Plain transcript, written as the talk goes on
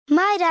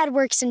My dad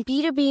works in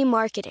B2B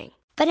marketing,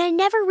 but I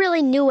never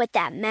really knew what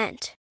that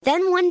meant.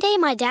 Then one day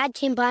my dad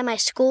came by my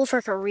school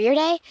for career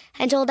day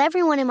and told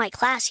everyone in my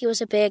class he was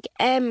a big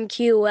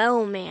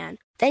MQL man.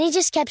 Then he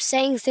just kept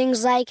saying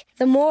things like,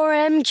 the more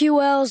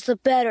MQLs, the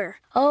better,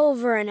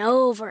 over and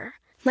over.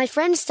 My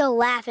friends still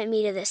laugh at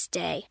me to this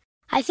day.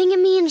 I think it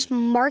means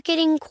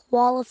marketing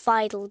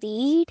qualified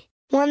lead.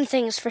 One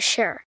thing's for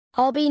sure,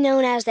 I'll be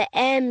known as the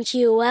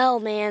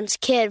MQL man's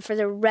kid for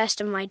the rest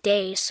of my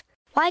days.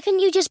 Why couldn't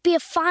you just be a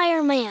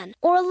fireman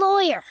or a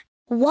lawyer?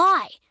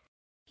 Why?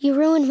 You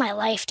ruined my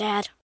life,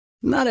 Dad.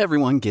 Not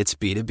everyone gets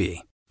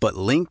B2B, but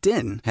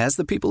LinkedIn has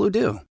the people who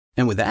do.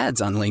 And with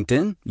ads on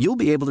LinkedIn, you'll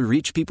be able to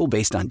reach people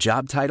based on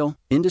job title,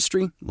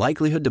 industry,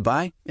 likelihood to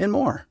buy, and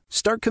more.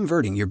 Start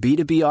converting your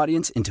B2B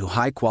audience into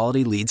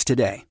high-quality leads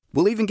today.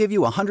 We'll even give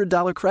you a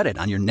 $100 credit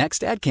on your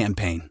next ad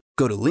campaign.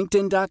 Go to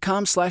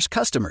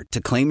linkedin.com/customer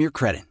to claim your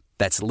credit.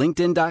 That's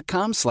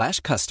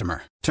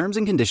linkedin.com/customer. Terms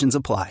and conditions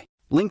apply.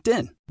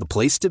 LinkedIn, the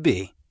place to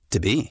be, to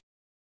be.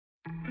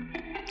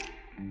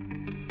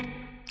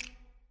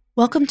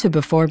 Welcome to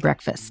Before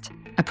Breakfast,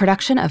 a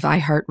production of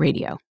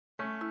iHeartRadio.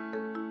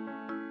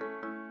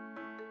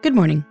 Good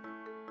morning.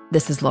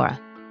 This is Laura.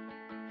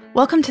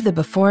 Welcome to the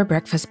Before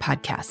Breakfast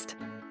podcast.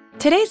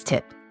 Today's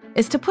tip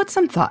is to put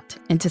some thought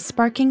into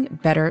sparking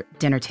better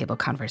dinner table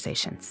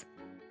conversations.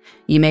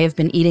 You may have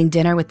been eating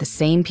dinner with the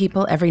same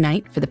people every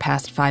night for the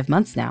past 5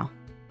 months now,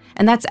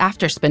 and that's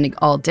after spending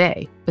all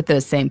day with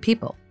those same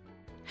people.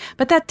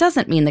 But that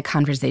doesn't mean the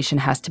conversation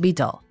has to be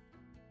dull.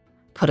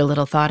 Put a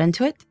little thought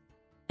into it,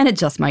 and it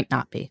just might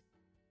not be.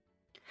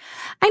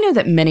 I know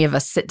that many of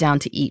us sit down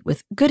to eat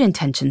with good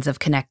intentions of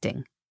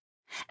connecting,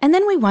 and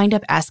then we wind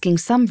up asking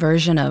some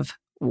version of,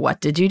 "What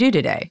did you do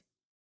today?"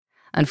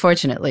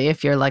 Unfortunately,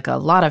 if you're like a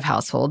lot of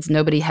households,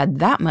 nobody had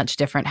that much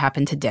different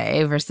happen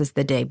today versus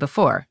the day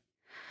before.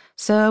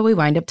 So we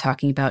wind up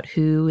talking about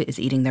who is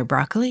eating their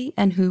broccoli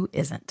and who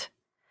isn't.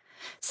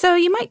 So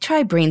you might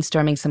try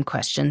brainstorming some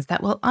questions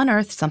that will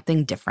unearth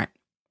something different,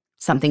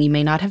 something you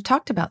may not have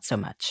talked about so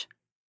much.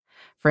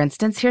 For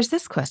instance, here's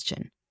this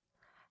question.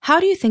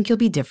 How do you think you'll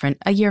be different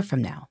a year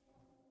from now?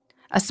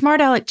 A smart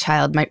aleck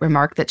child might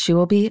remark that she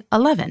will be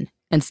 11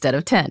 instead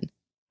of 10.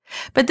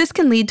 But this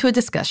can lead to a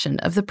discussion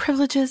of the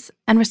privileges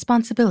and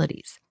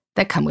responsibilities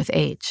that come with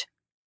age.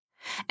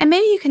 And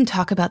maybe you can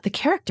talk about the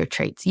character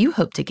traits you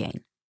hope to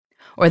gain,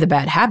 or the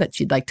bad habits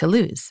you'd like to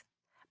lose,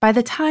 by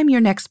the time your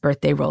next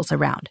birthday rolls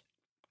around.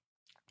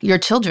 Your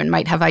children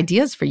might have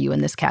ideas for you in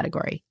this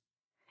category.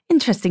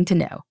 Interesting to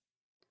know.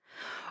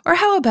 Or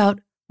how about,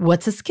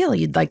 what's a skill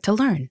you'd like to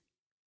learn?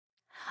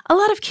 A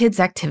lot of kids'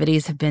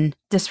 activities have been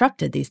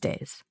disrupted these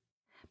days.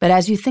 But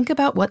as you think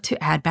about what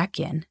to add back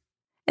in,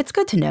 it's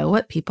good to know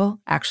what people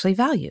actually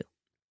value.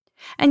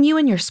 And you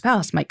and your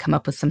spouse might come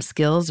up with some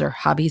skills or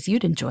hobbies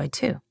you'd enjoy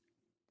too.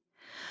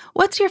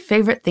 What's your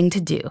favorite thing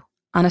to do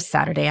on a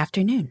Saturday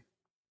afternoon?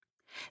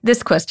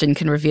 This question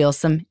can reveal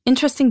some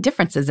interesting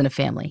differences in a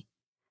family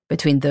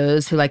between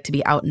those who like to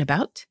be out and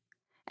about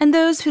and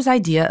those whose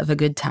idea of a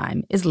good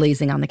time is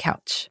lazing on the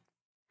couch.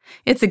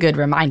 It's a good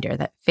reminder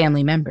that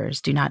family members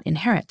do not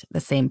inherit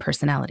the same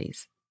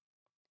personalities.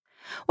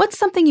 What's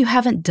something you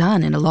haven't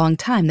done in a long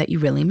time that you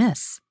really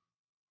miss?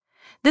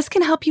 This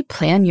can help you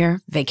plan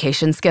your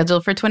vacation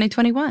schedule for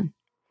 2021,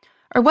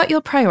 or what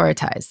you'll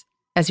prioritize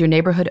as your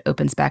neighborhood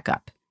opens back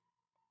up.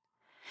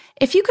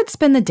 If you could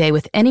spend the day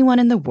with anyone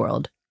in the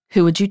world,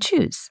 who would you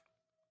choose?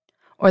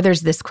 Or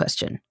there's this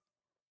question.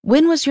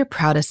 When was your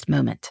proudest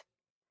moment?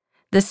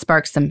 This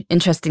sparked some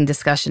interesting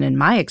discussion in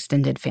my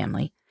extended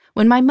family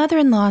when my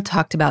mother-in-law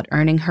talked about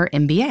earning her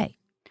MBA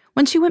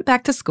when she went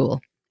back to school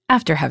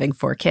after having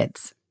 4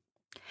 kids.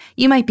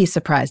 You might be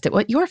surprised at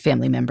what your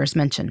family members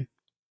mention.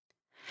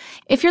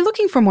 If you're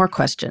looking for more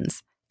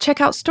questions, check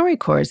out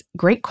StoryCorps'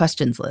 Great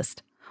Questions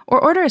list or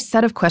order a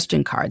set of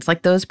question cards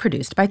like those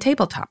produced by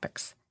Table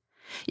Topics.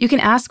 You can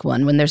ask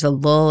one when there's a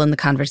lull in the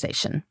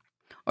conversation,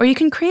 or you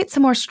can create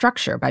some more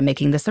structure by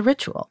making this a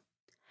ritual.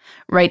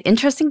 Write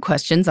interesting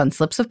questions on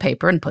slips of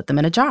paper and put them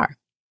in a jar.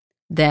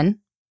 Then,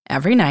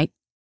 every night,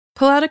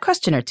 pull out a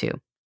question or two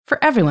for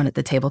everyone at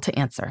the table to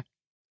answer.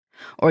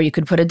 Or you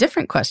could put a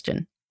different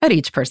question at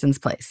each person's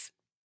place.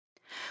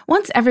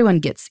 Once everyone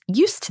gets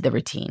used to the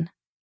routine,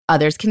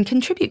 others can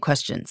contribute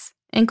questions,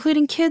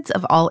 including kids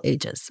of all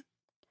ages.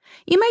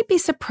 You might be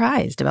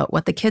surprised about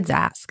what the kids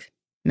ask.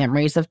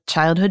 Memories of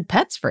childhood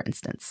pets, for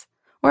instance,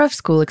 or of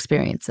school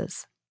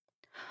experiences.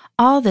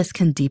 All this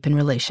can deepen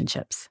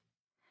relationships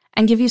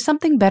and give you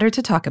something better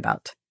to talk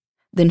about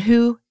than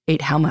who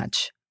ate how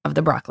much of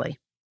the broccoli.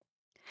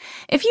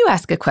 If you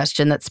ask a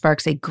question that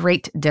sparks a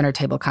great dinner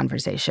table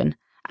conversation,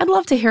 I'd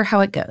love to hear how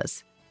it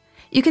goes.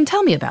 You can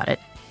tell me about it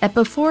at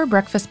Before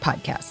Breakfast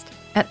Podcast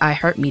at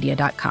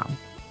iHeartMedia.com.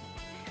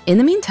 In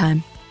the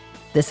meantime,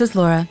 this is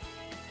Laura.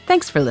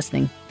 Thanks for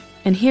listening,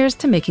 and here's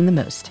to making the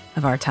most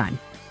of our time.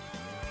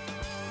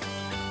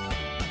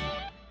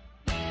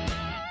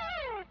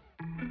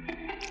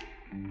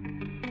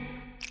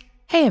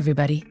 Hey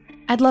everybody,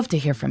 I'd love to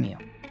hear from you.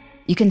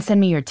 You can send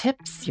me your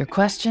tips, your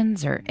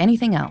questions, or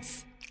anything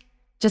else.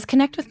 Just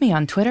connect with me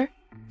on Twitter,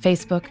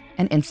 Facebook,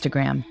 and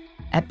Instagram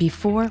at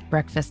Before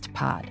Breakfast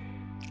Pod.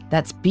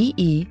 That's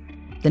BE,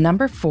 the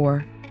number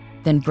 4,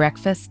 then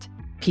breakfast,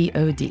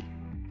 POD.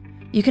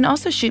 You can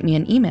also shoot me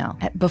an email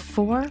at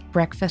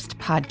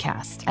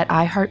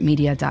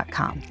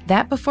beforebreakfastpodcast@iheartmedia.com.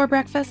 That Before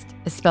Breakfast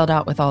is spelled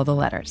out with all the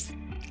letters.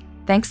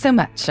 Thanks so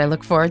much. I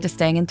look forward to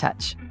staying in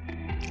touch.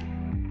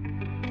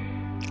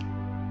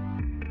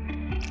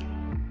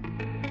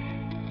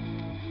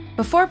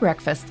 Before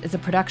Breakfast is a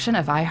production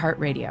of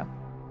iHeartRadio.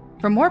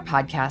 For more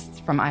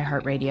podcasts from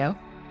iHeartRadio,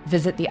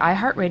 visit the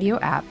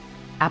iHeartRadio app,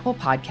 Apple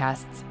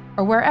Podcasts,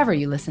 or wherever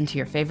you listen to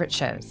your favorite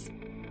shows.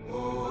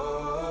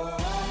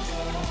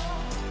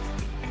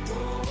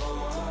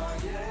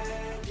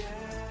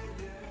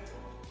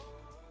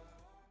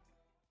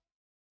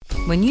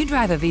 When you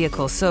drive a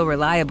vehicle so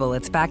reliable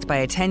it's backed by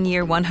a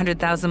 10-year,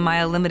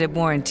 100,000-mile limited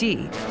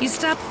warranty, you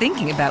stop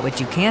thinking about what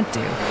you can't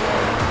do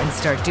and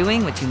start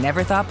doing what you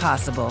never thought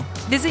possible.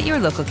 Visit your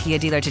local Kia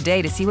dealer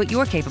today to see what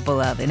you're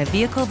capable of in a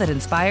vehicle that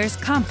inspires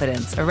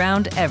confidence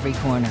around every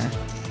corner.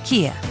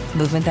 Kia,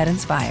 movement that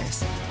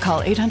inspires.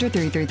 Call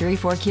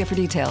 800-333-4KIA for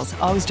details.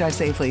 Always drive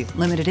safely.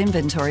 Limited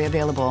inventory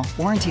available.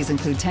 Warranties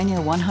include 10-year,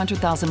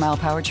 100,000-mile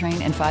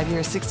powertrain and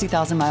 5-year,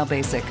 60,000-mile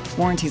basic.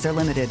 Warranties are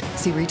limited.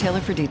 See retailer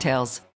for details.